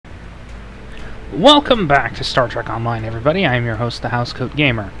Welcome back to Star Trek Online, everybody. I am your host, the Housecoat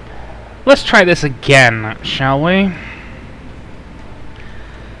Gamer. Let's try this again, shall we?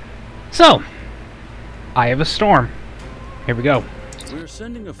 So, Eye of a Storm. Here we go. We're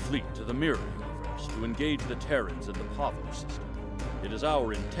sending a fleet to the Mirror Universe to engage the Terrans in the Pavo system. It is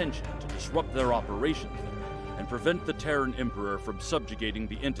our intention to disrupt their operations there and prevent the Terran Emperor from subjugating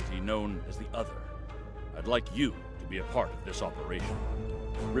the entity known as the Other. I'd like you to be a part of this operation.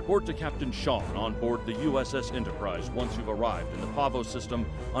 Report to Captain Sean on board the USS Enterprise once you've arrived in the Pavo system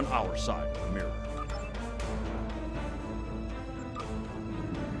on our side of the mirror.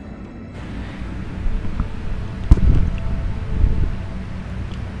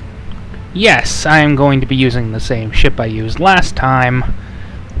 Yes, I am going to be using the same ship I used last time,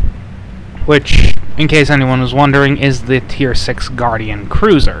 which, in case anyone was wondering, is the Tier 6 Guardian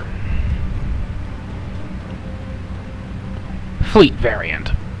Cruiser. Fleet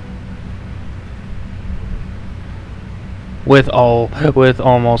variant. With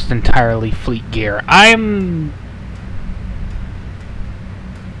almost entirely fleet gear. What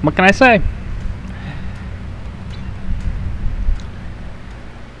can I say?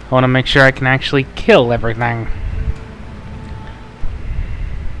 I want to make sure I can actually kill everything.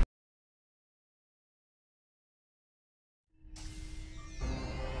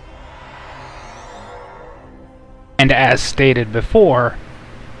 And as stated before,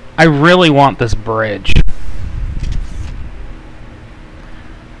 I really want this bridge.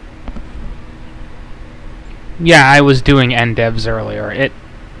 Yeah, I was doing NDevs earlier. It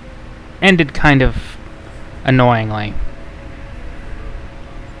ended kind of annoyingly.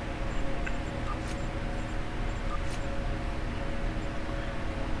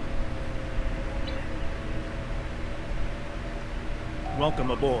 Welcome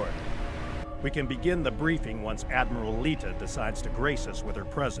aboard. We can begin the briefing once Admiral Lita decides to grace us with her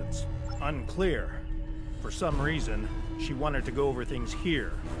presence. Unclear. For some reason, she wanted to go over things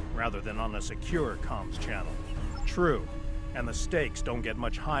here, rather than on a secure comms channel. True, and the stakes don't get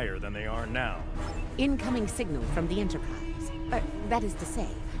much higher than they are now. Incoming signal from the Enterprise. That is to say,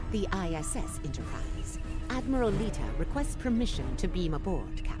 the ISS Enterprise. Admiral Lita requests permission to beam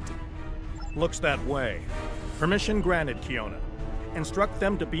aboard, Captain. Looks that way. Permission granted, Kiona. Instruct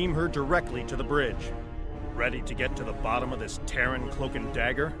them to beam her directly to the bridge. Ready to get to the bottom of this Terran cloak and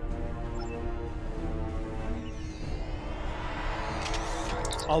dagger?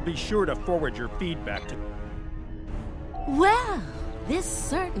 I'll be sure to forward your feedback to... Well, this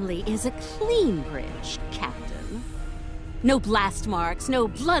certainly is a clean bridge, Captain. No blast marks, no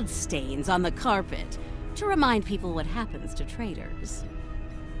blood stains on the carpet, to remind people what happens to traitors.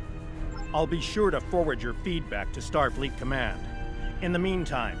 I'll be sure to forward your feedback to Starfleet Command. In the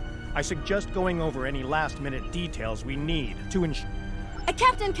meantime, I suggest going over any last-minute details we need to ensure...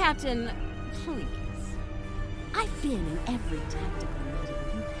 Captain, please. I've been in every tactical meeting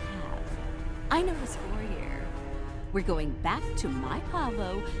you have. I know the score here. We're going back to my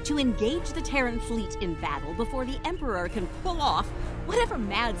Pavo to engage the Terran fleet in battle before the Emperor can pull off whatever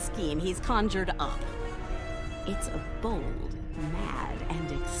mad scheme he's conjured up. It's a bold, mad,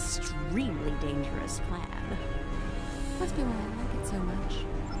 and extremely dangerous plan. Must be why I like it so much.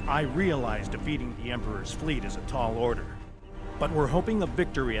 I realize defeating the Emperor's fleet is a tall order, but we're hoping a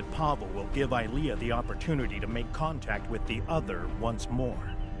victory at Pavo will give Ilea the opportunity to make contact with the Other once more.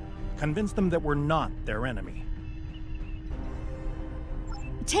 Convince them that we're not their enemy.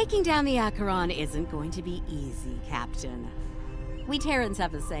 Taking down the Acheron isn't going to be easy, Captain. We Terrans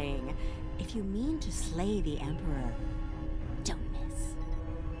have a saying, if you mean to slay the Emperor, don't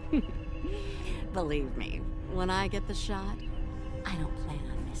miss. Believe me, when I get the shot, I don't plan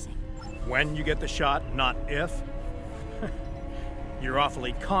on missing. When you get the shot, not if? You're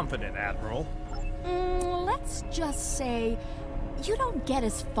awfully confident, Admiral. Let's just say you don't get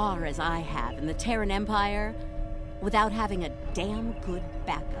as far as I have in the Terran Empire without having a damn good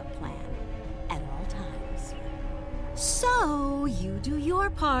backup plan at all times. So, you do your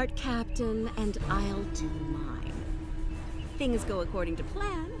part, Captain, and I'll do mine. Things go according to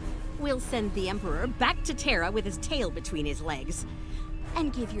plan. We'll send the Emperor back to Terra with his tail between his legs.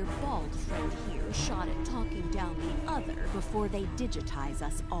 And give your bald friend here a shot at talking down the Other before they digitize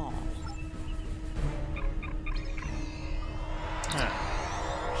us all.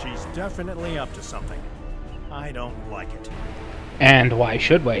 She's definitely up to something. I don't like it. And why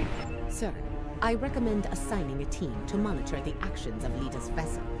should we? Sir, I recommend assigning a team to monitor the actions of Lita's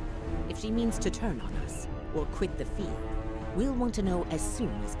vessel. If she means to turn on us, or quit the field, we'll want to know as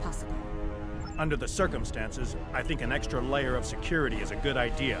soon as possible. Under the circumstances, I think an extra layer of security is a good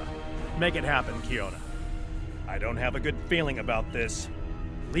idea. Make it happen, Kiona. I don't have a good feeling about this.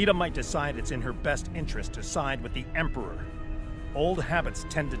 Lita might decide it's in her best interest to side with the Emperor. Old habits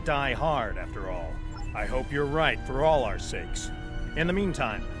tend to die hard, after all. I hope you're right for all our sakes. In the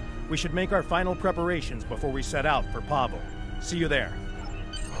meantime, we should make our final preparations before we set out for Pavo. See you there.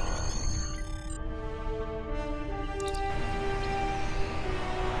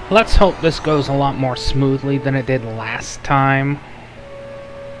 Let's hope this goes a lot more smoothly than it did last time.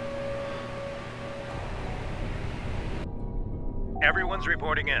 Everyone's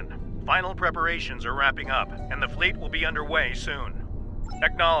reporting in. Final preparations are wrapping up, and the fleet will be underway soon.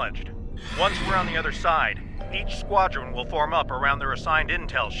 Acknowledged. Once we're on the other side, each squadron will form up around their assigned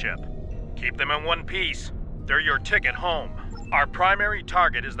intel ship. Keep them in one piece. They're your ticket home. Our primary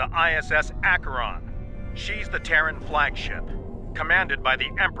target is the ISS Acheron. She's the Terran flagship, commanded by the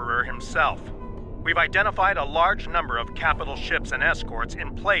Emperor himself. We've identified a large number of capital ships and escorts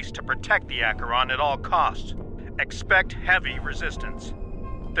in place to protect the Acheron at all costs. Expect heavy resistance.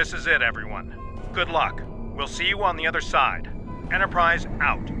 This is it, everyone. Good luck. We'll see you on the other side. Enterprise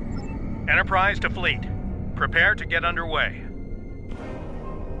out. Enterprise to fleet. Prepare to get underway.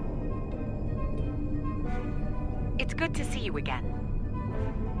 It's good to see you again.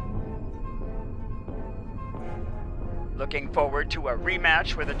 Looking forward to a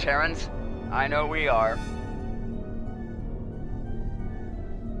rematch with the Terrans? I know we are.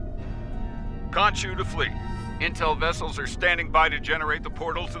 Khonshu to fleet. Intel vessels are standing by to generate the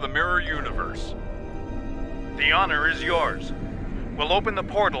portal to the mirror universe. The honor is yours. We'll open the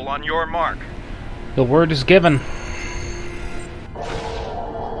portal on your mark. The word is given.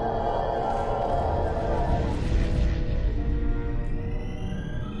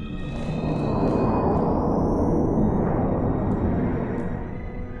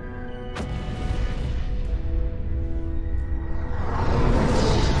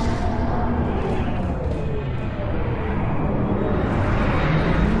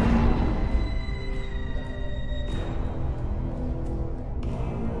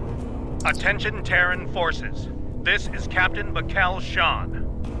 Attention Terran forces. This is Captain Bakel Shan.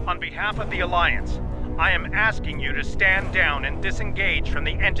 On behalf of the Alliance, I am asking you to stand down and disengage from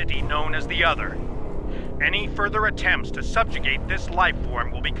the entity known as the Other. Any further attempts to subjugate this life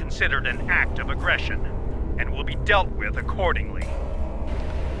form will be considered an act of aggression, and will be dealt with accordingly.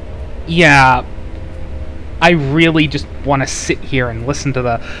 Yeah, I really just want to sit here and listen to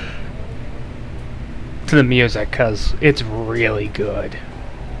the music, because it's really good.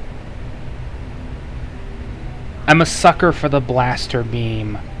 I'm a sucker for the blaster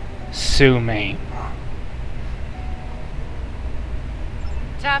beam. Sue me.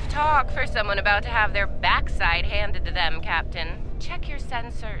 Tough talk for someone about to have their backside handed to them, Captain. Check your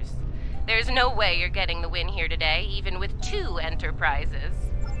sensors. There's no way you're getting the win here today, even with 2 Enterprises.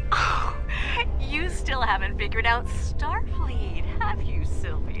 Oh, you still haven't figured out Starfleet, have you,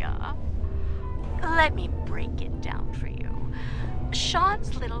 Sylvia? Let me break it down for you.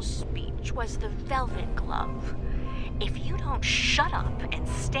 Sean's little speech was the velvet glove. If you don't shut up and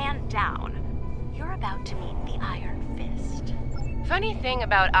stand down, you're about to meet the Iron Fist. Funny thing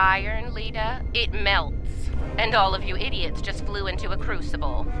about iron, Lita, it melts. And all of you idiots just flew into a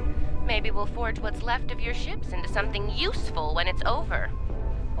crucible. Maybe we'll forge what's left of your ships into something useful when it's over.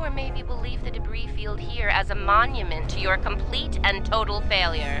 Or maybe we'll leave the debris field here as a monument to your complete and total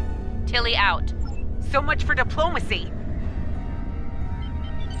failure. Tilly out. So much for diplomacy.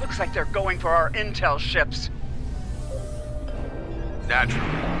 Looks like they're going for our intel ships. Naturally,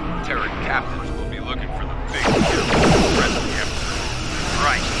 Terran captains will be looking for the big threat of the Emperor.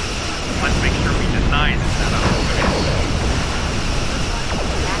 Right. Let's make sure we deny this setup.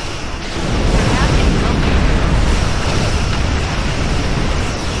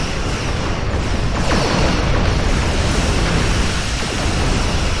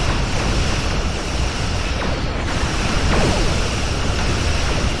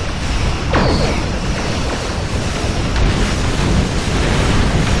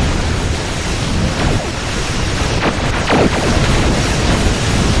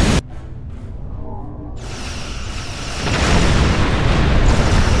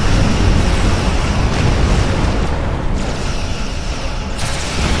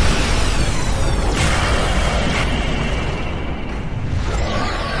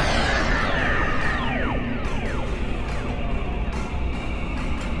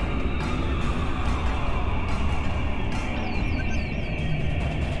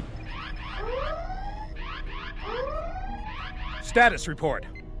 Status report.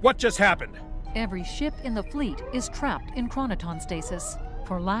 What just happened? Every ship in the fleet is trapped in chronoton stasis.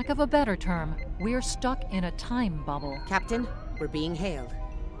 For lack of a better term, we're stuck in a time bubble. Captain, we're being hailed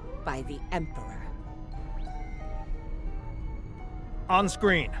by the Emperor. On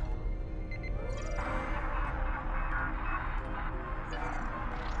screen.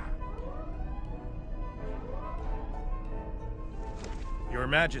 Your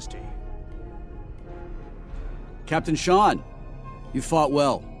Majesty. Captain Sean, you fought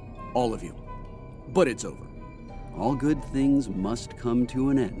well, all of you. But it's over. All good things must come to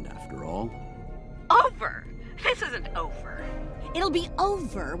an end, after all. Over? This isn't over. It'll be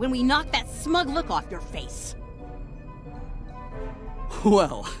over when we knock that smug look off your face.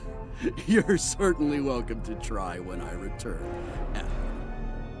 Well, you're certainly welcome to try when I return.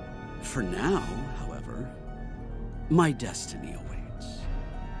 For now, however, my destiny awaits.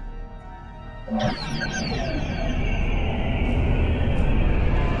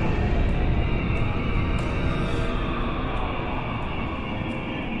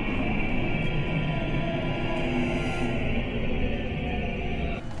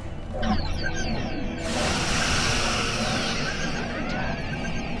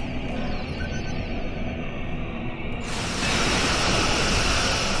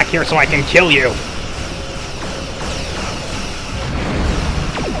 Here so I can kill you.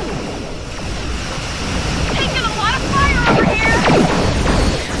 Taking a lot of fire over here.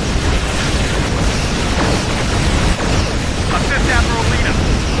 Assist Admiral Lita.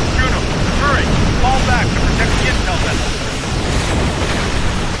 Juno, hurry. Fall back to protect the intel vessel.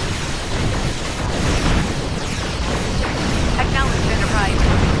 Acknowledged, Enterprise.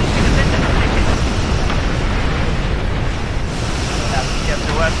 Moving to business position. Have to get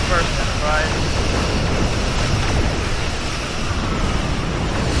to west first, Enterprise.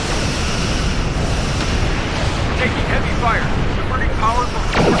 Taking heavy fire. Diverting power from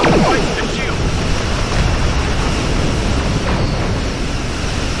force device to shield.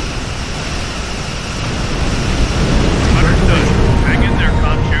 Understood. Hang in there,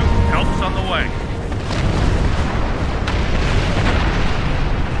 Khonshu. Help's on the way.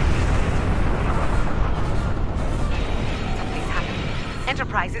 Something's happening.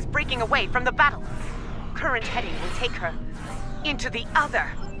 Enterprise is breaking away from the battle. Current heading will take her into the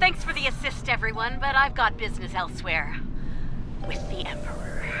other. Thanks for the assist, everyone, but I've got business elsewhere. With the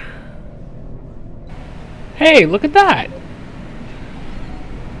Emperor. Hey, look at that!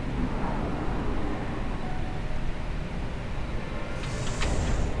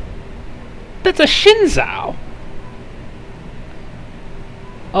 That's a Shinzao!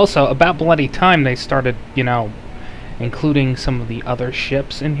 Also, about bloody time they started, you know, including some of the other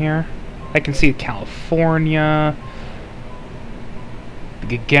ships in here. I can see California,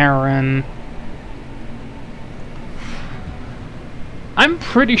 the Gagarin. I'm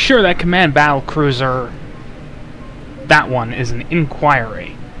pretty sure that command battle cruiser, that one, is an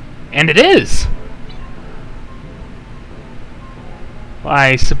Inquiry. And it is!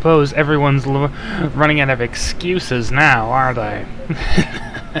 I suppose everyone's running out of excuses now, are they?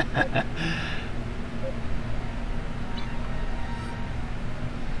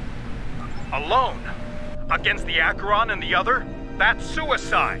 Alone? Against the Acheron and the other? That's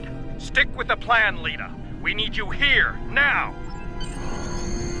suicide. Stick with the plan, Lita. We need you here, now.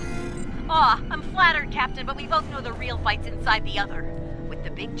 Aw, I'm flattered, Captain, but we both know the real fight's inside the other. With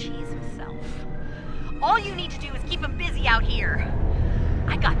the big cheese himself. All you need to do is keep him busy out here.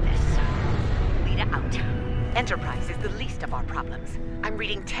 I got this. Lita out. Enterprise is the least of our problems. I'm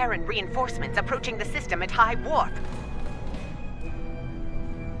reading Terran reinforcements approaching the system at high warp.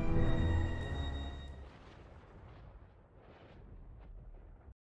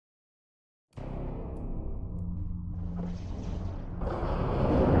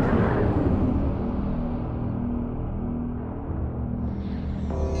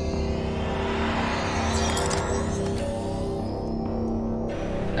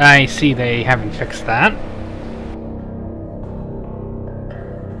 I see they haven't fixed that.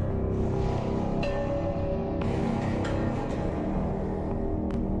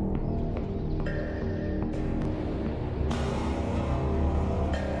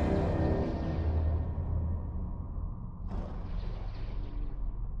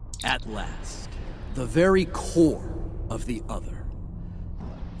 At last, the very core of the other.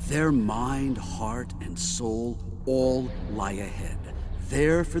 Their mind, heart, and soul all lie ahead.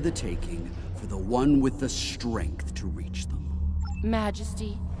 There for the taking, for the one with the strength to reach them.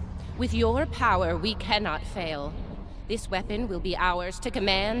 Majesty, with your power, we cannot fail. This weapon will be ours to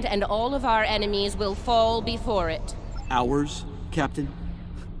command, and all of our enemies will fall before it. Ours, Captain?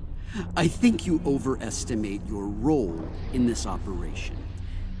 I think you overestimate your role in this operation.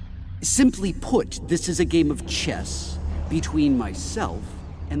 Simply put, this is a game of chess between myself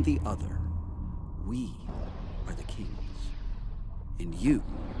and the other. We are the kings. And you,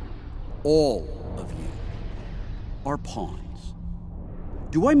 all of you, are pawns.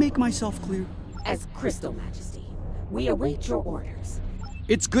 Do I make myself clear? As Crystal Majesty, we await your orders.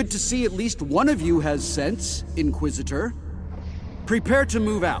 It's good to see at least one of you has sense, Inquisitor. Prepare to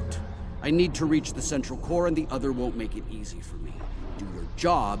move out. I need to reach the central core and the other won't make it easy for me. Do your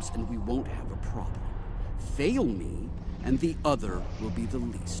jobs and we won't have a problem. Fail me and the other will be the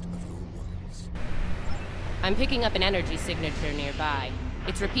least of your worries. I'm picking up an energy signature nearby.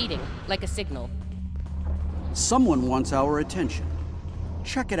 It's repeating, like a signal. Someone wants our attention.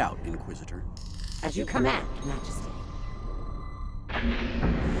 Check it out, Inquisitor. As you command, Majesty.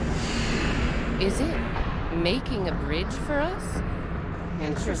 Is it making a bridge for us?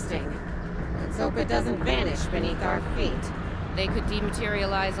 Interesting. Let's hope it doesn't vanish beneath our feet. They could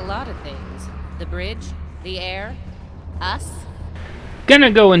dematerialize a lot of things. The bridge, the air, us.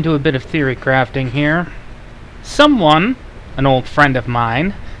 Gonna go into a bit of theory crafting here. Someone, an old friend of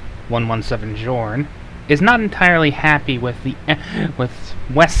mine, 117 Jorn, is not entirely happy with with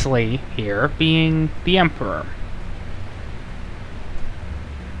Wesley here being the Emperor.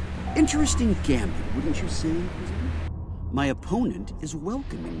 Interesting gambit, wouldn't you say, Inquisitor? My opponent is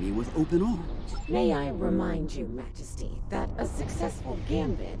welcoming me with open arms. May I remind you, Majesty, that a successful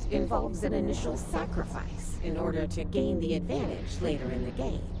gambit involves an initial sacrifice in order to gain the advantage later in the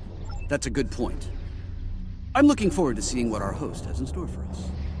game. That's a good point. I'm looking forward to seeing what our host has in store for us.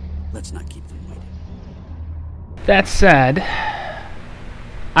 Let's not keep them waiting. That said,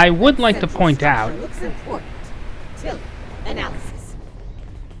 I would like to point out... Looks important. Tilly, analysis.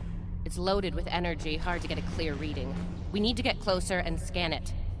 It's loaded with energy, hard to get a clear reading. We need to get closer and scan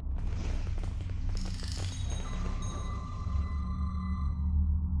it.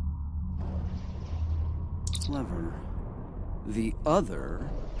 Clever. The other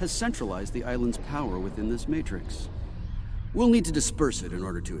has centralized the island's power within this matrix. We'll need to disperse it in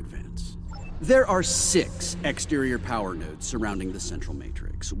order to advance. There are 6 exterior power nodes surrounding the central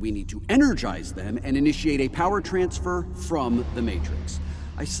matrix. We need to energize them and initiate a power transfer from the matrix.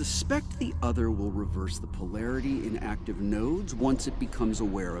 I suspect the other will reverse the polarity in active nodes once it becomes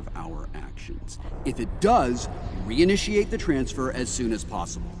aware of our actions. If it does, reinitiate the transfer as soon as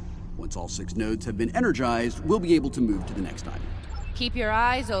possible. Once all 6 nodes have been energized, we'll be able to move to the next island. Keep your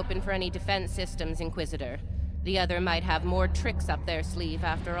eyes open for any defense systems, Inquisitor. The other might have more tricks up their sleeve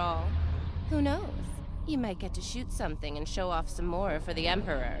after all. Who knows? You might get to shoot something and show off some more for the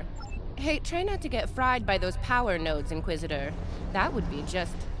Emperor. Hey, try not to get fried by those power nodes, Inquisitor. That would be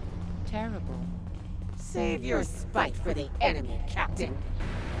just terrible. Save your spite for the enemy, Captain.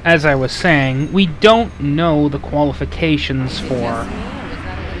 As I was saying, we don't know the qualifications for... Was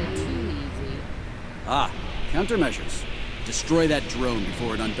that a little too easy? Ah, countermeasures. Destroy that drone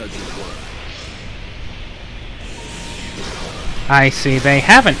before it undoes your work. I see, they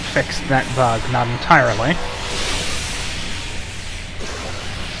haven't fixed that bug, not entirely.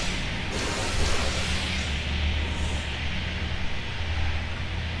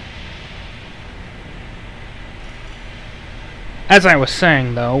 As I was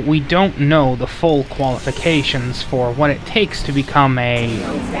saying, though, we don't know the full qualifications for what it takes to become a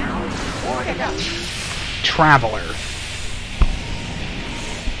traveler.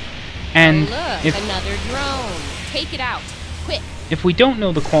 And look, if another drone. Take it out, quick. If we don't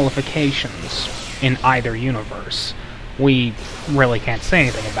know the qualifications in either universe, we really can't say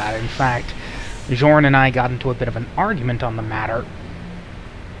anything about it. In fact, Jorn and I got into a bit of an argument on the matter.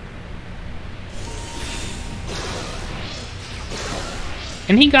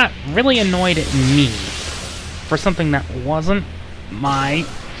 And he got really annoyed at me for something that wasn't my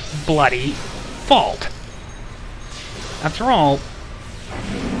bloody fault. After all...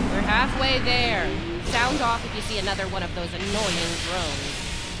 We're halfway there. Sound off if you see another one of those annoying drones.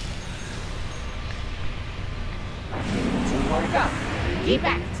 2 more to go. Keep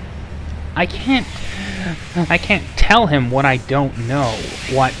at it. I can't tell him what I don't know.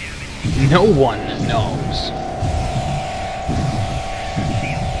 What no one knows.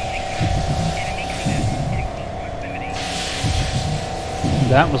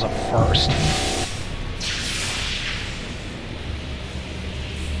 That was a first.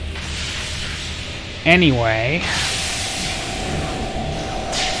 Anyway...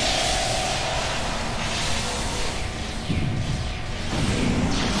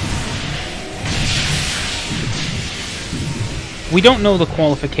 we don't know the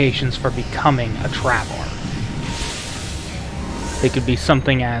qualifications for becoming a traveler. They could be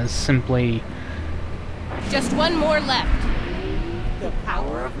something as simply... Just one more left. The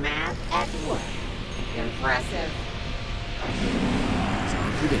power of math at work. Impressive.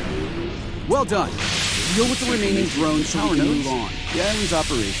 Well done. Deal with the remaining drones so we can move on. The island's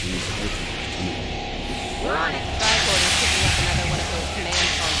operations are We're on it. Starfleet is picking up another one of those command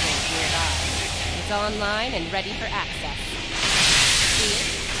is online and ready for access. See it?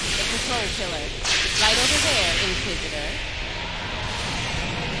 The control pillar. It's right over there, Inquisitor.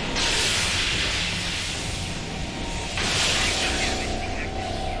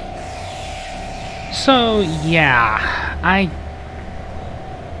 So, yeah,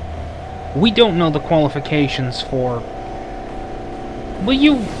 we don't know the qualifications for... Will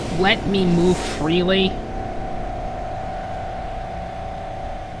you let me move freely?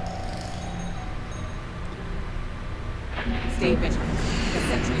 Stay vigilant. The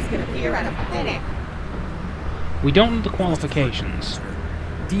sentry's gonna appear out of thin air. We don't know the qualifications.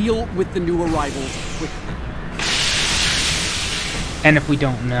 Deal with the new arrivals quickly. And if we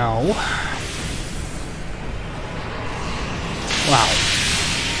don't know... Well...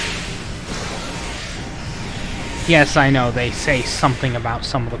 Yes, I know they say something about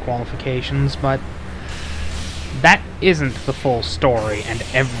some of the qualifications, but... that isn't the full story, and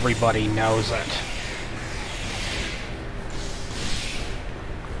everybody knows it.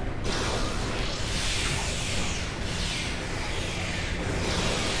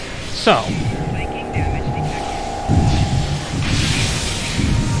 So...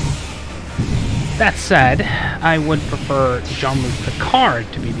 That said, I would prefer Jean-Luc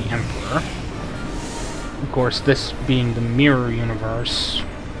Picard to be the Emperor. Of course, this being the mirror universe,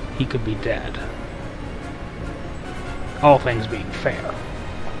 he could be dead. All things being fair.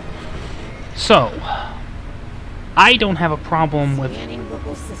 So, I don't have a problem with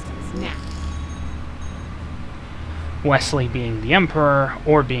Wesley being the Emperor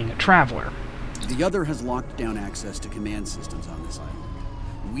or being a Traveler. The other has locked down access to command systems on this island.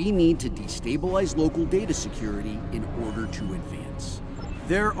 We need to destabilize local data security in order to advance.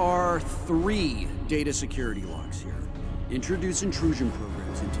 There are 3 data security locks here. Introduce intrusion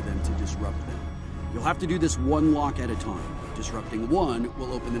programs into them to disrupt them. You'll have to do this one lock at a time. Disrupting one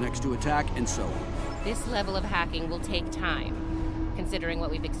will open the next to attack, and so on. This level of hacking will take time. Considering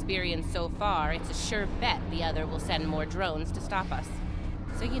what we've experienced so far, it's a sure bet the other will send more drones to stop us.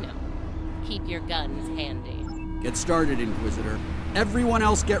 So you know, keep your guns handy. Get started, Inquisitor. Everyone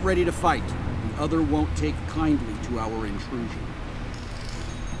else get ready to fight. The other won't take kindly to our intrusion.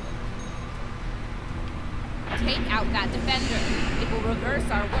 Take out that defender. It will reverse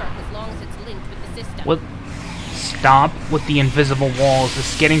our work as long as it's linked with the system. Well, stop with the invisible walls.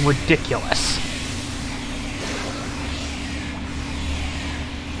 It's getting ridiculous.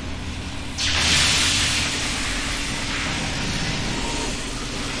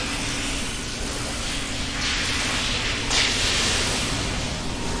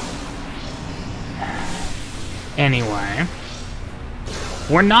 Anyway,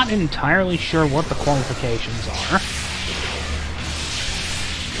 we're not entirely sure what the qualifications are.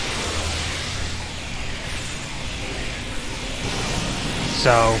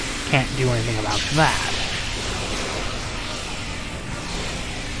 So, can't do anything about that.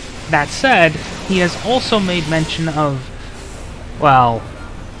 That said, he has also made mention of, well,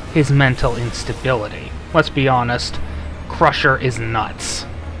 his mental instability. Let's be honest, Crusher is nuts.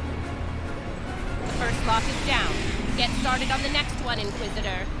 First lock is down. Get started on the next one,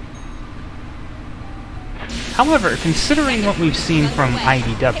 Inquisitor. However, considering what we've seen from Take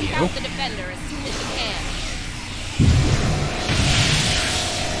out IDW, the defender as soon as you can.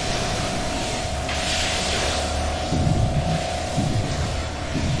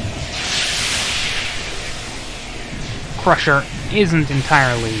 Crusher isn't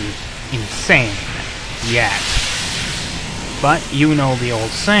entirely insane yet. But you know the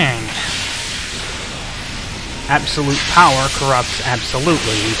old saying. Absolute power corrupts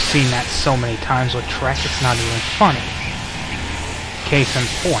absolutely. We've seen that so many times with Trek, it's not even funny. Case in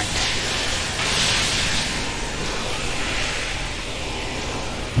point.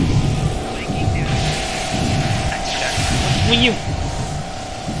 Will you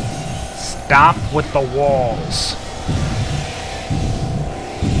stop with the walls?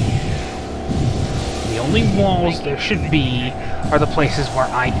 The only walls there should be are the places where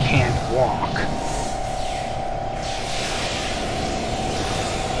I can't walk.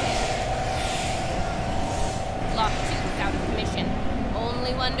 Lock 2 is out of commission.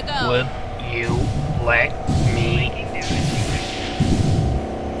 Only one to go. Would you let me?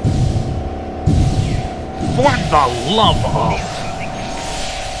 For the love of...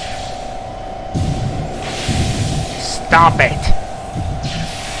 Stop it!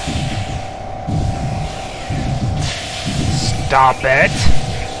 Stop it!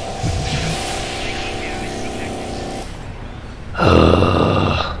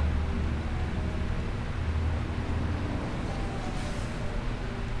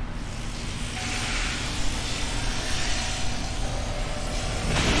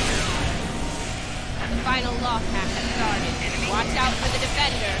 The final lock hack has started. Watch out for the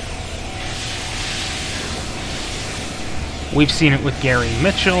defender. We've seen it with Gary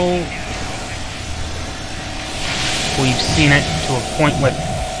Mitchell. We've seen it to a point with...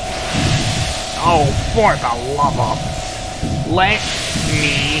 Oh, for the love of... Let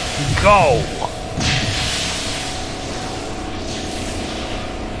me go!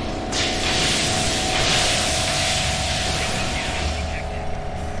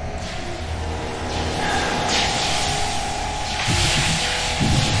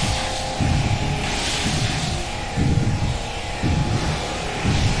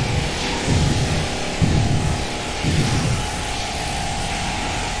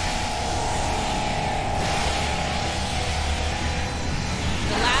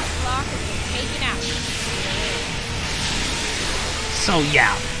 So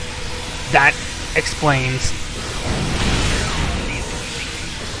yeah, that explains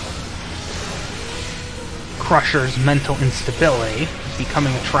Crusher's mental instability.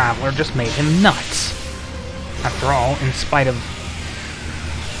 Becoming a traveler just made him nuts. After all, in spite of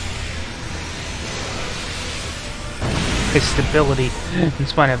his stability, in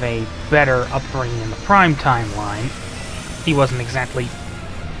spite of a better upbringing in the Prime timeline, he wasn't exactly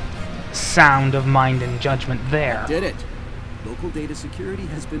sound of mind and judgment there. Did it. Local data security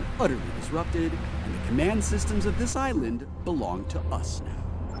has been utterly disrupted, and the command systems of this island belong to us now.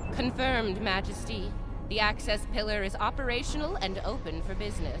 Confirmed, Majesty. The access pillar is operational and open for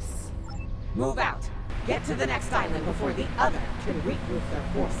business. Move out. Get to the next island before the other can regroup their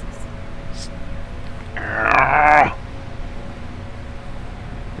forces.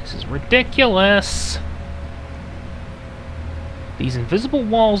 This is ridiculous. These invisible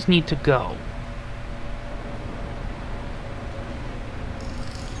walls need to go.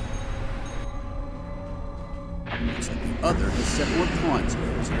 Looks like the other has set more pawns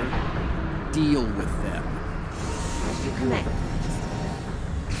against her. Deal with them. As you command.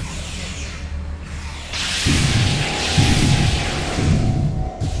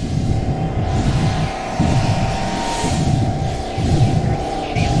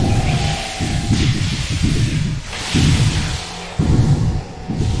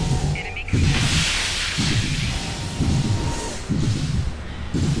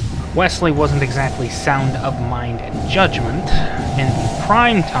 Wesley wasn't exactly sound of mind and judgment in the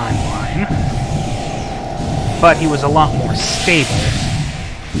Prime timeline, but he was a lot more stable.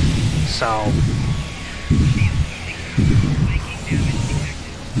 So,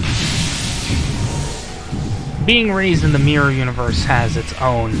 being raised in the mirror universe has its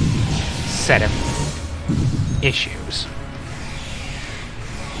own set of issues.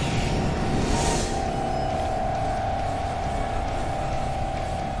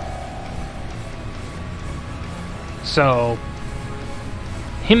 So,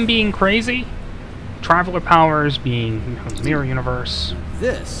 him being crazy, traveler powers being the mirror universe.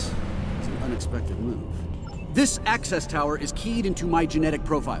 This is an unexpected move. This access tower is keyed into my genetic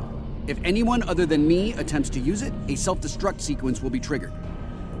profile. If anyone other than me attempts to use it, a self-destruct sequence will be triggered.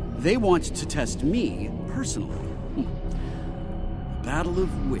 They want to test me personally. A battle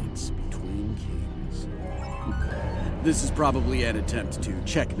of wits between kings. This is probably an attempt to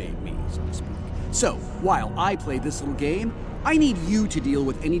checkmate me, so to speak. So, while I play this little game, I need you to deal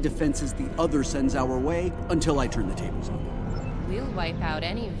with any defenses the other sends our way until I turn the tables on. We'll wipe out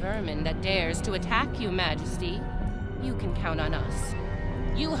any vermin that dares to attack you, Majesty. You can count on us.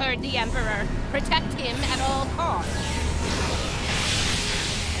 You heard the Emperor. Protect him at all costs.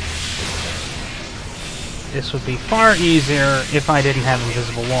 This would be far easier if I didn't have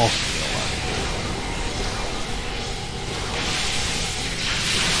invisible walls to deal with.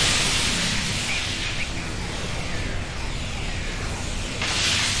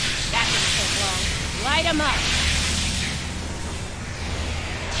 Light him up.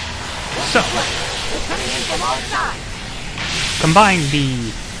 So, combine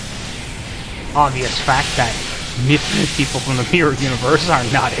the obvious fact that people from the mirror universe are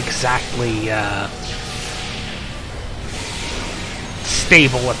not exactly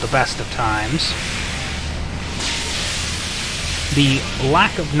stable at the best of times. The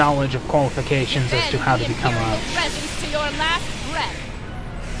lack of knowledge of qualifications as to how to become a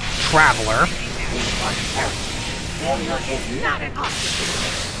traveler. Failure is not an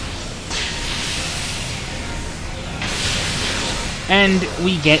option. And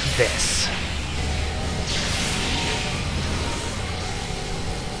we get this.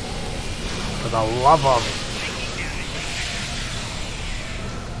 For the love of...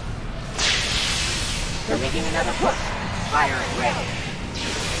 They're making another push. Fire and ready.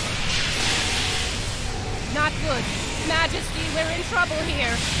 Not good. Majesty, we're in trouble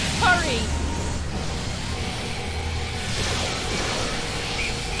here. Hurry.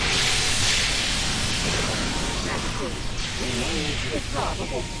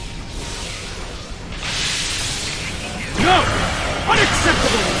 No!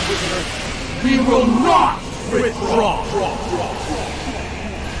 Unacceptable, Inquisitor! We will not withdraw!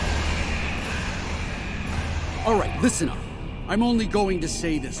 Alright, listen up. I'm only going to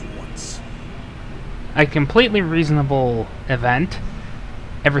say this once. A completely reasonable event.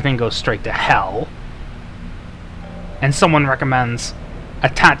 Everything goes straight to hell. And someone recommends a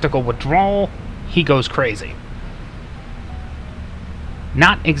tactical withdrawal. He goes crazy.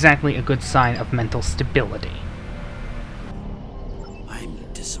 Not exactly a good sign of mental stability. I'm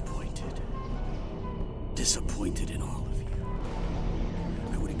disappointed. Disappointed in all of you.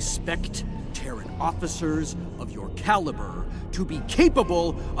 I would expect Terran officers of your caliber to be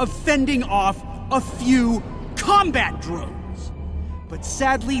capable of fending off a few combat drones. But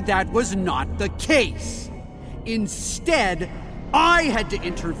sadly, that was not the case. Instead, I had to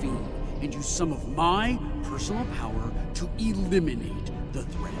intervene and use some of my personal power to eliminate the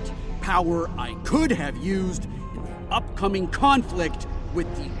threat. Power I could have used in the upcoming conflict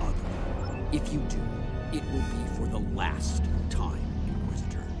with the other. If you do, it will be for the last time,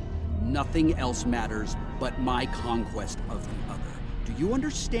 Inquisitor. Nothing else matters but my conquest of the other. Do you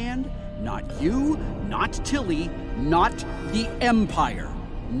understand? Not you, not Tilly, not the Empire.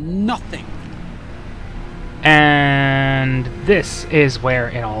 Nothing. And this is where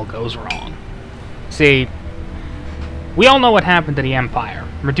it all goes wrong. See, we all know what happened to the Empire,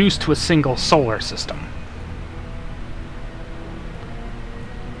 reduced to a single solar system.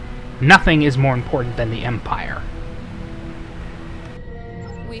 Nothing is more important than the Empire.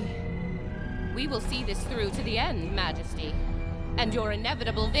 We will see this through to the end, Majesty. And your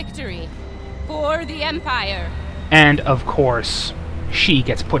inevitable victory for the Empire. And, of course, she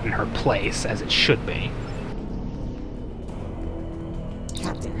gets put in her place, as it should be.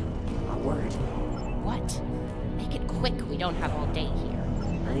 Captain, a word. What? Make it quick, we don't have all day here.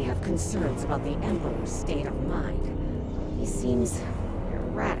 I have concerns about the Emperor's state of mind. He seems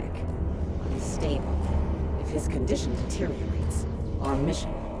erratic, unstable. If his condition deteriorates, our mission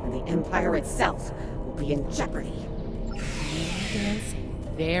and the Empire itself will be in jeopardy. Is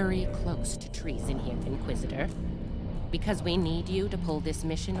very close to treason here, Inquisitor. Because we need you to pull this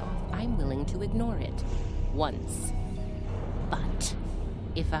mission off, I'm willing to ignore it. Once. But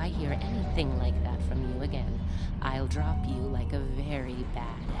if I hear anything like that from you again, I'll drop you like a very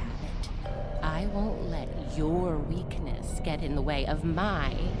bad habit. I won't let your weakness get in the way of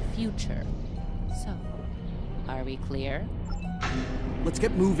my future. So, are we clear? Let's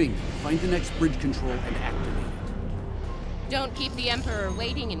get moving. Find the next bridge control and activate it. Don't keep the Emperor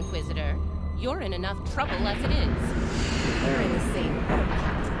waiting, Inquisitor. You're in enough trouble as it is. We're in the same boat,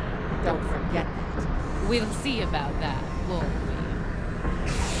 Captain. Don't forget that. We'll see about that, won't we?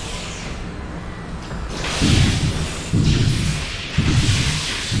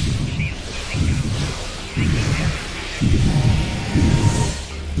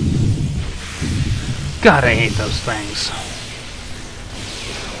 God, I hate those things.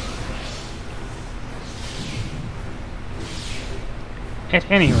 At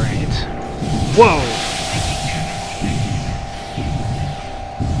any rate... Whoa!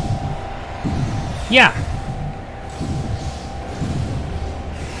 Yeah.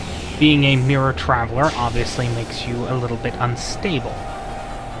 Being a mirror traveler obviously makes you a little bit unstable.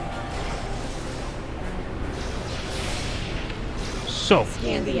 So...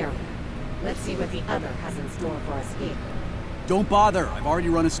 Scan the area. Let's see what the other has in store for us here. Don't bother, I've already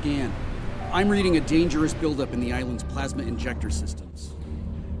run a scan. I'm reading a dangerous buildup in the island's plasma injector systems.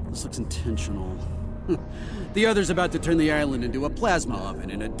 This looks intentional. The other's about to turn the island into a plasma oven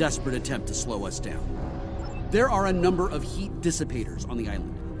in a desperate attempt to slow us down. There are a number of heat dissipators on the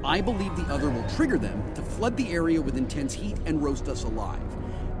island. I believe the other will trigger them to flood the area with intense heat and roast us alive.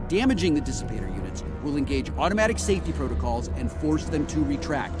 Damaging the dissipator units will engage automatic safety protocols and force them to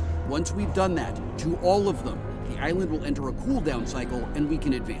retract. Once we've done that, to all of them, the island will enter a cooldown cycle and we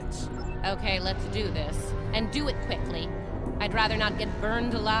can advance. Okay, let's do this. And do it quickly. I'd rather not get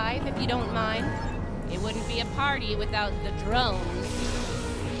burned alive, if you don't mind. It wouldn't be a party without the drones.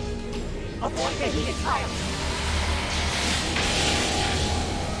 Avoid the heated tile.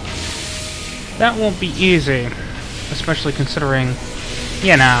 That won't be easy, especially considering,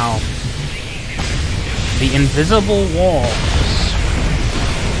 you know, the invisible walls.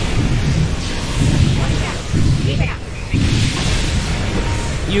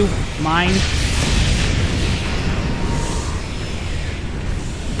 You mind?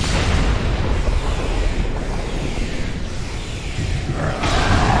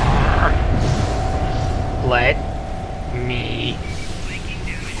 Let me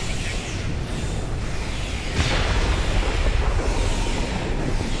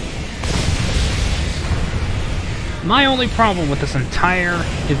My only problem with this entire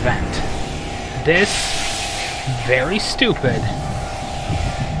event, this very stupid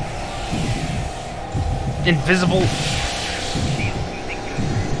invisible.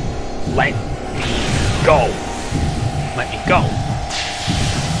 Let me go. Let me go.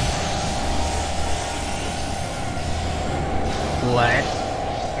 Let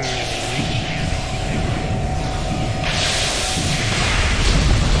me.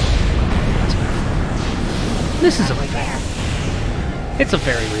 This is a fair. It's a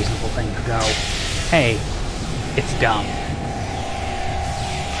very reasonable thing to go. Hey, it's dumb.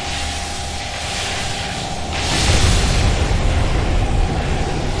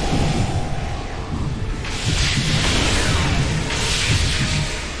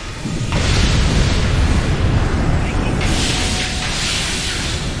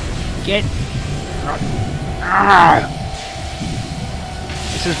 Get.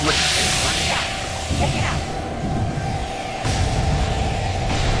 This is what. Check it out.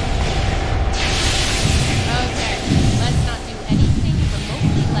 Okay, let's not do anything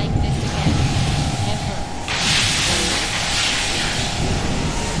remotely like this again. Ever.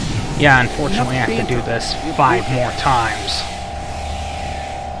 Yeah, unfortunately, I have to do this 5 more times.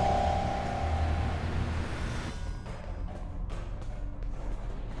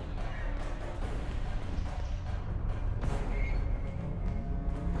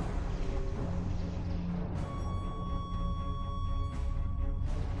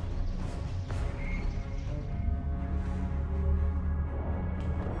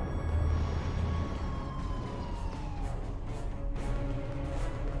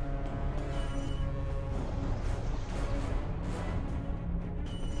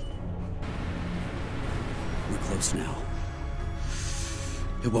 We're close now.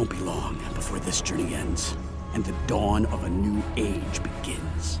 It won't be long before this journey ends, and the dawn of a new age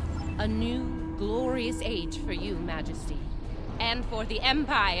begins. A new, glorious age for you, Majesty. And for the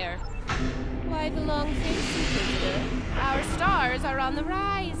Empire. Why the long face, Inquisitor? Our stars are on the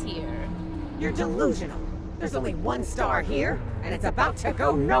rise here. You're delusional. There's only one star here, and it's about to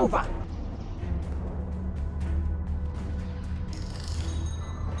go nova.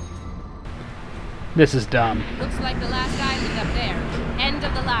 This is dumb. Looks like the last island up there. End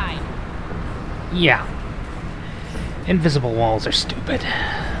of the line. Yeah. Invisible walls are stupid.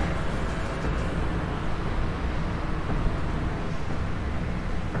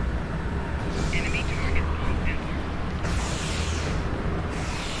 Enemy target on center.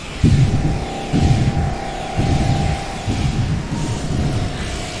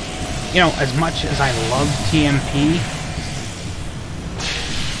 You know, as much as I love TMP,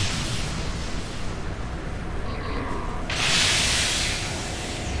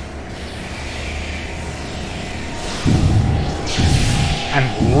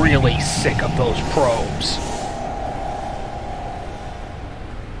 I'm really sick of those probes.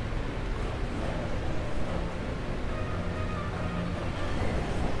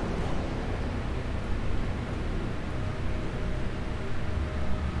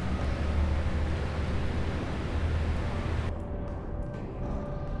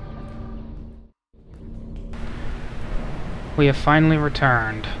 We have finally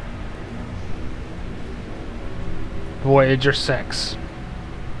returned. Voyager 6.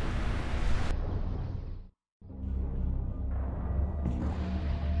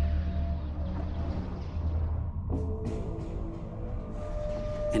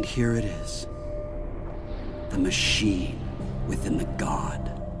 And here it is. The machine within the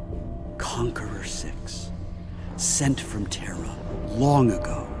god. Conqueror 6. Sent from Terra long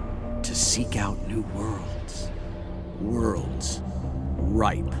ago to seek out new worlds. Worlds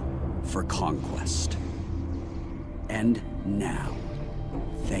ripe for conquest. And now,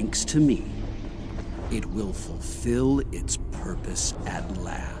 thanks to me, it will fulfill its purpose at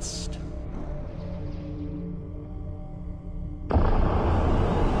last.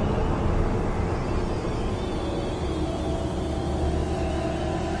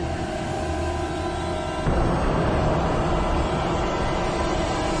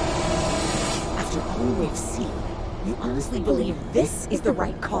 After all we've seen, you honestly believe this is the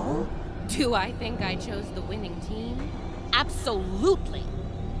right call? Do I think I chose the winning team? Absolutely!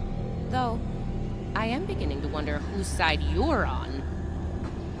 Though, I am beginning to wonder whose side you're on.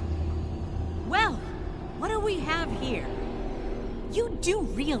 Well, what do we have here? You do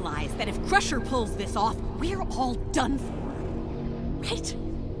realize that if Crusher pulls this off, we're all done for, right?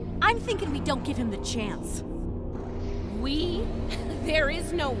 I'm thinking we don't give him the chance. We? There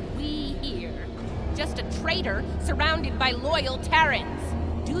is no we here. Just a traitor surrounded by loyal Terrans.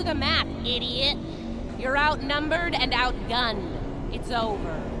 Do the math, idiot. You're outnumbered and outgunned. It's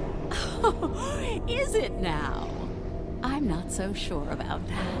over. Is it now? I'm not so sure about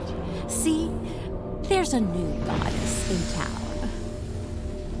that. See, there's a new goddess in town.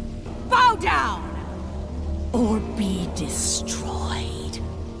 Bow down! Or be destroyed.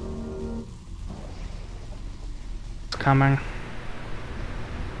 It's coming.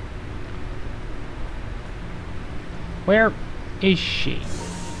 Where is she?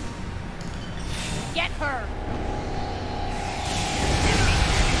 Get her!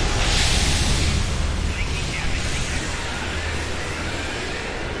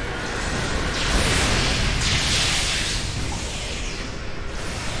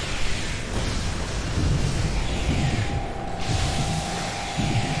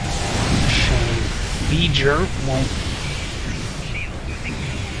 Beeger won't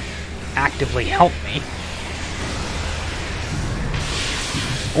actively help me.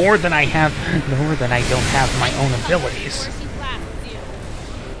 Or that I don't have my own abilities.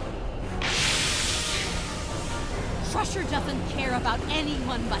 Crusher doesn't care about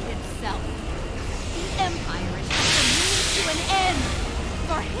anyone but himself. The Empire is just a means to an end.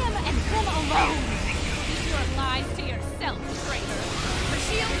 For him and him alone. Keep your lies to yourself, traitor. For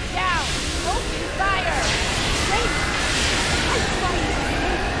shields down! Open fire! Traitor! I'm trying to save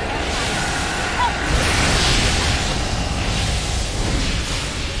the Empire. Help me!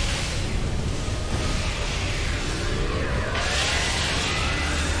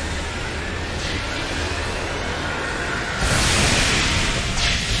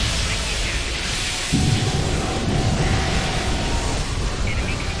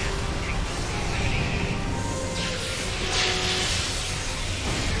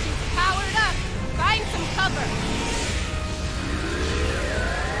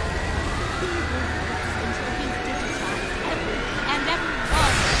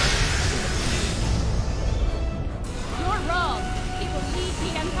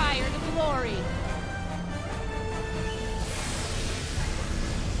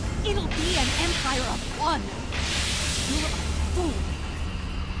 It'll be an empire of one. You're a fool.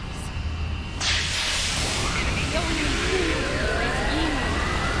 The only fool here is you.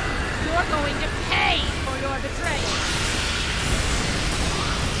 You're going to pay for your betrayal.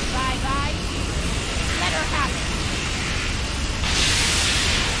 Bye-bye. Let her have it.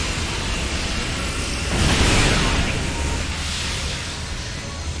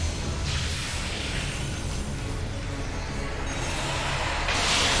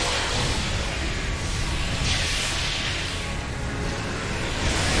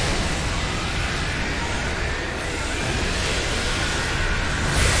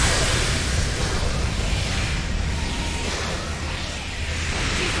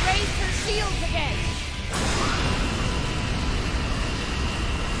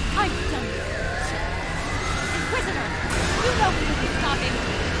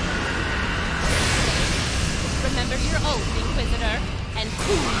 Remember your oath, Inquisitor, and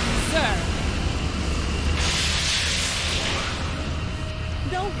who you serve.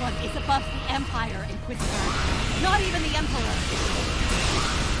 No one is above the Empire, Inquisitor. Not even the Emperor.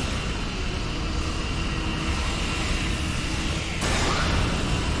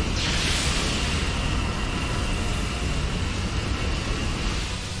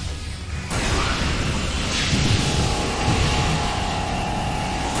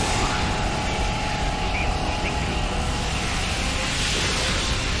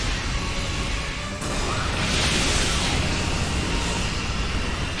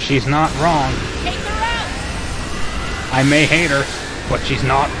 She's not wrong. Take her out! I may hate her, but she's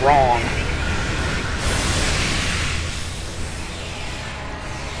not wrong.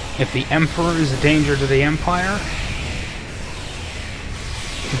 If the Emperor is a danger to the Empire,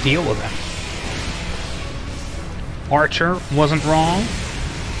 deal with him. Archer wasn't wrong.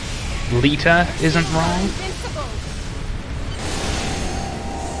 Lita isn't wrong.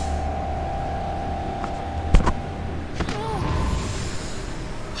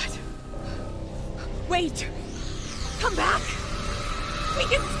 Wait! Come back! We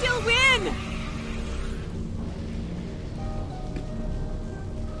can still win!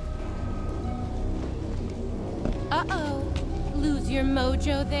 Uh-oh. Lose your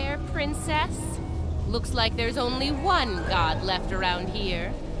mojo there, princess? Looks like there's only one god left around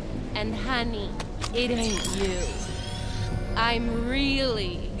here. And honey, it ain't you. I'm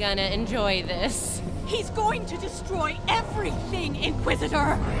really gonna enjoy this. He's going to destroy everything,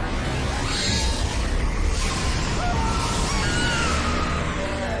 Inquisitor!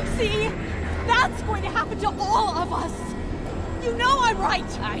 See? That's going to happen to all of us! You know I'm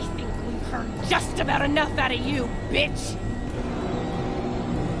right! I think we've heard just about enough out of you, bitch!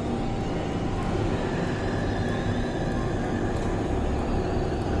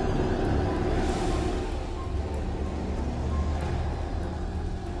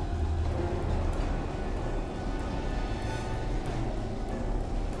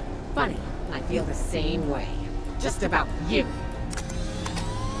 feel the same way. Just about you.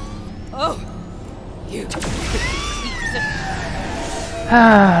 Oh! You.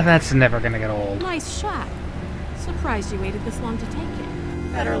 Ah, that's never gonna get old. Nice shot. Surprised you waited this long to take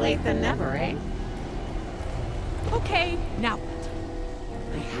it. Better late than never, eh? Okay, now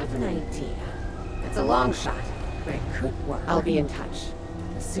what? I have an idea. It's a long shot, but it could work. I'll be in touch,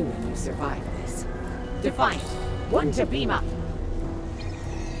 assuming you survive this. Defiant, one to beam up.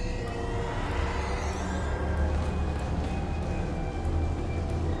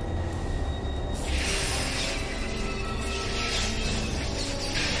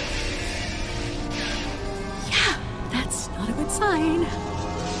 Yeah, that's not a good sign.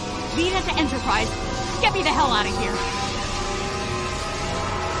 Lead it to Enterprise. Get me the hell out of here.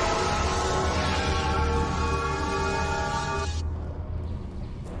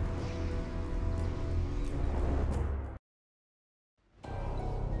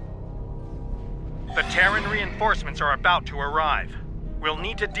 The Terran reinforcements are about to arrive. We'll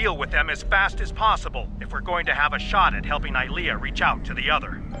need to deal with them as fast as possible if we're going to have a shot at helping Ilea reach out to the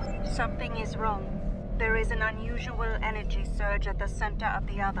other. Something is wrong. There is an unusual energy surge at the center of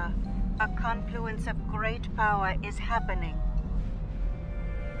the other. A confluence of great power is happening.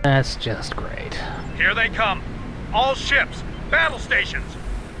 That's just great. Here they come. All ships, battle stations.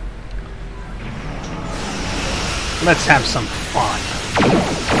 Let's have some fun.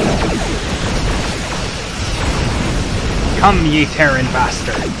 Come, ye Terran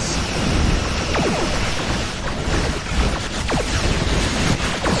bastards.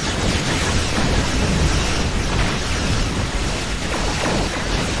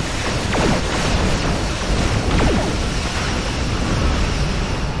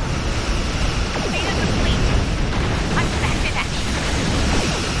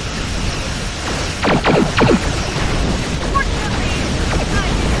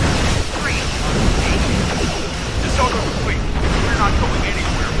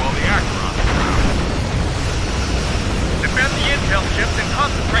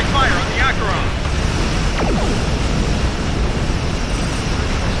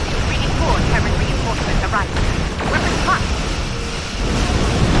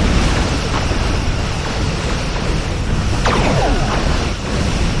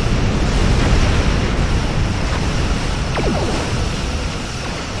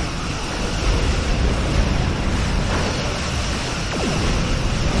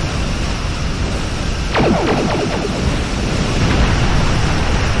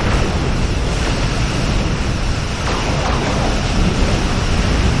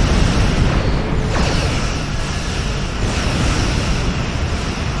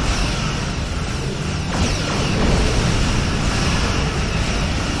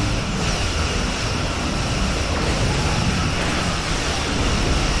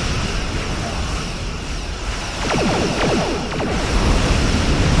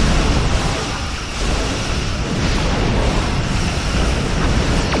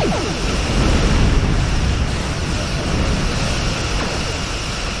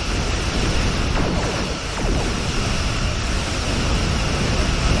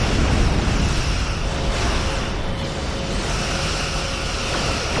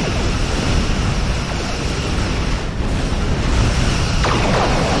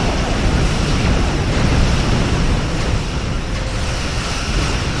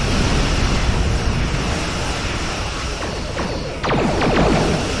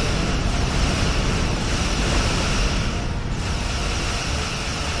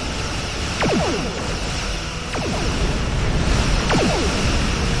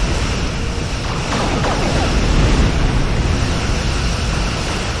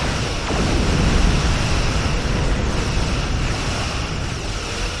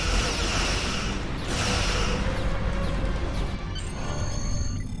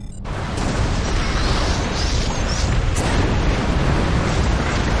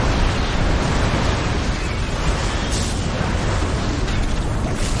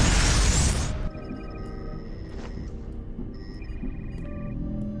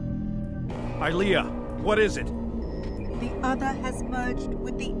 Ilea, what is it? The other has merged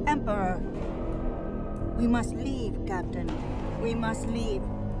with the Emperor. We must leave, Captain. We must leave.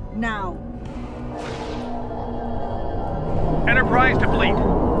 Now. Enterprise to fleet.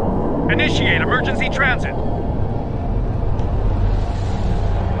 Initiate emergency transit.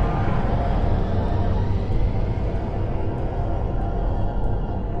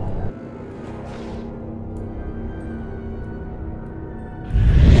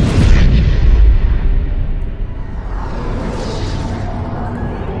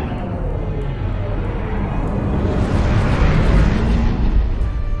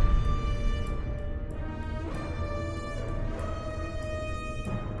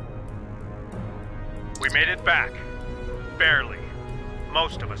 it back. Barely.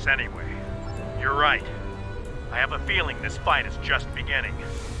 Most of us, anyway. You're right. I have a feeling this fight is just beginning.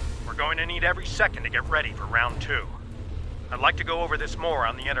 We're going to need every second to get ready for round 2. I'd like to go over this more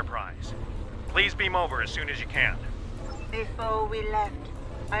on the Enterprise. Please beam over as soon as you can. Before we left,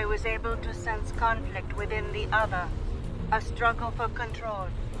 I was able to sense conflict within the other. A struggle for control,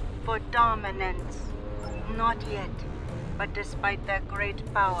 for dominance. Not yet, but despite their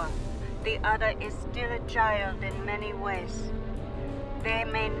great power, the other is still a child in many ways. They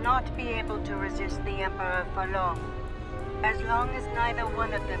may not be able to resist the Emperor for long. As long as neither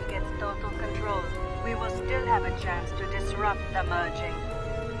one of them gets total control, we will still have a chance to disrupt the merging.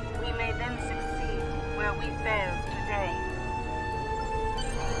 We may then succeed where we failed today.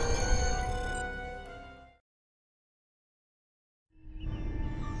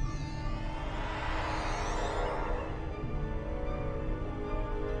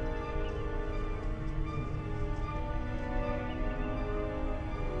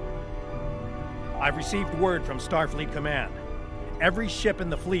 I've received word from Starfleet Command. Every ship in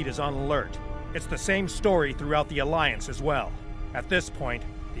the fleet is on alert. It's the same story throughout the Alliance as well. At this point,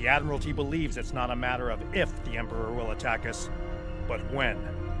 the Admiralty believes it's not a matter of if the Emperor will attack us, but when.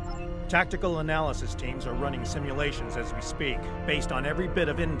 Tactical analysis teams are running simulations as we speak, based on every bit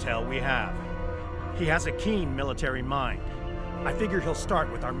of intel we have. He has a keen military mind. I figure he'll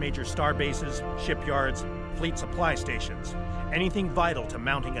start with our major star bases, shipyards, fleet supply stations, anything vital to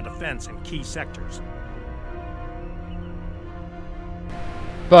mounting a defense in key sectors.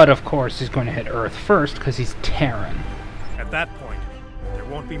 But of course he's going to hit Earth first because he's Terran. At that point, there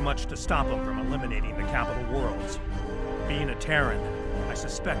won't be much to stop him from eliminating the capital worlds. Being a Terran, I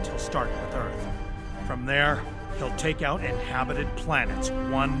suspect he'll start with Earth. From there, he'll take out inhabited planets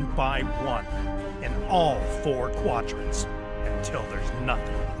one by one, in all 4 quadrants, until there's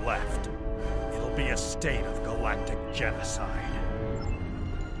nothing left. It'll be a state of galactic genocide.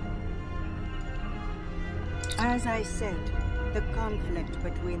 As I said, the conflict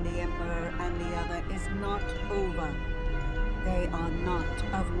between the Emperor and the other is not over. They are not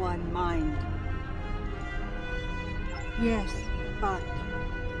of one mind. Yes, but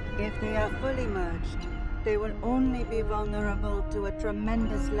if they are fully merged, they will only be vulnerable to a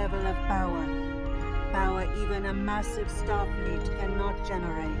tremendous level of power. Power even a massive Starfleet cannot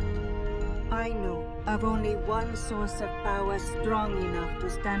generate. I know of only one source of power strong enough to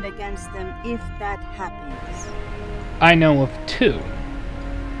stand against them if that happens. I know of 2,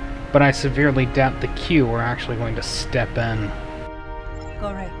 but I severely doubt the Q are actually going to step in.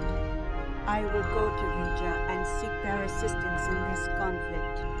 Correct. I will go to Vija and seek their assistance in this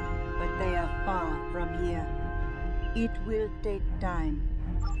conflict, but they are far from here. It will take time.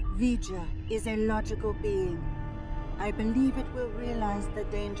 Vija is a logical being. I believe it will realize the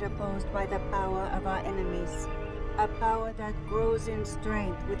danger posed by the power of our enemies, a power that grows in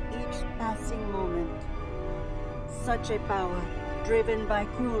strength with each passing moment. Such a power, driven by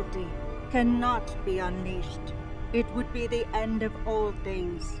cruelty, cannot be unleashed. It would be the end of all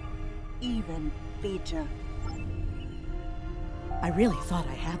things, even Vija. I really thought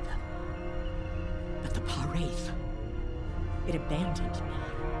I had them. But the Paraith, it abandoned me.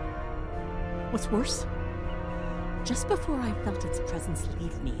 What's worse, just before I felt its presence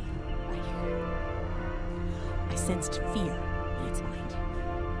leave me, I sensed fear in its mind.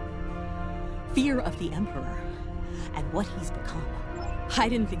 Fear of the Emperor and what he's become. I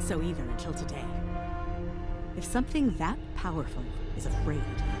didn't think so either until today. If something that powerful is afraid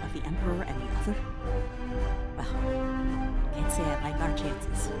of the Emperor and the other, well, can't say I like our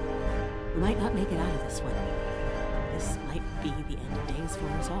chances. We might not make it out of this one. This might be the end of days for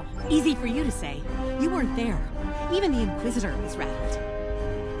us all. Easy for you to say. You weren't there. Even the Inquisitor was rattled.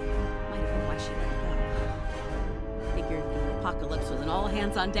 Might have been why she let it go. Figured the apocalypse was an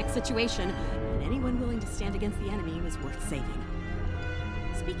all-hands-on-deck situation, and anyone willing to stand against the enemy was worth saving.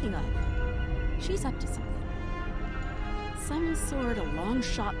 Speaking of, she's up to something. Some sort of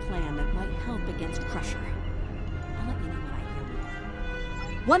long-shot plan that might help against Crusher. I'll let you know when I hear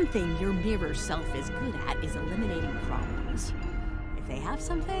more. One thing your mirror self is good at is eliminating problems. If they have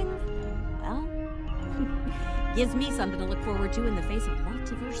something, well, gives me something to look forward to in the face of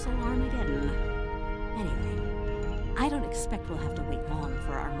multiversal Armageddon. Anyway, I don't expect we'll have to wait long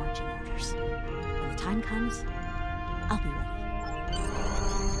for our marching orders. When the time comes, I'll be ready.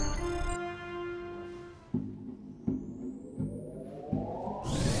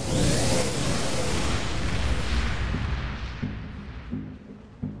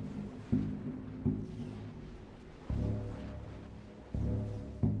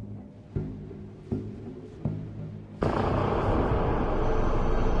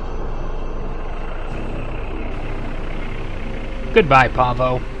 Goodbye,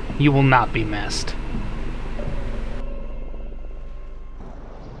 Pavo. You will not be missed.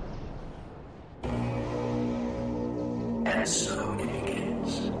 And so it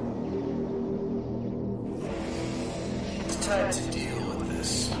begins. It's time to deal with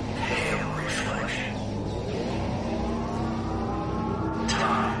this pale reflection.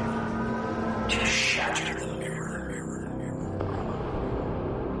 Time to shatter the mirror.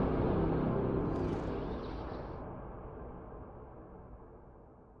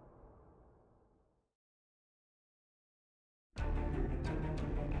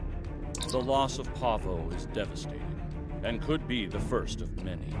 The loss of Pavo is devastating, and could be the first of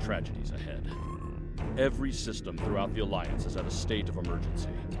many tragedies ahead. Every system throughout the Alliance is at a state of emergency.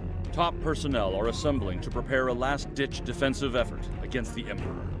 Top personnel are assembling to prepare a last-ditch defensive effort against the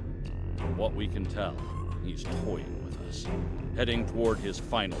Emperor. From what we can tell, he's toying with us, heading toward his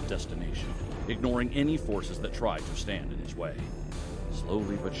final destination, ignoring any forces that try to stand in his way.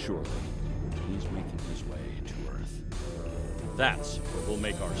 Slowly but surely, he's making his way to Earth. That's where we'll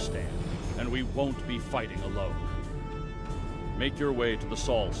make our stand, and we won't be fighting alone. Make your way to the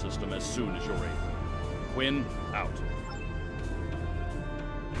Sol system as soon as you're able. Quinn, out.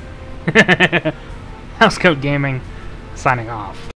 Housecoat Gaming, signing off.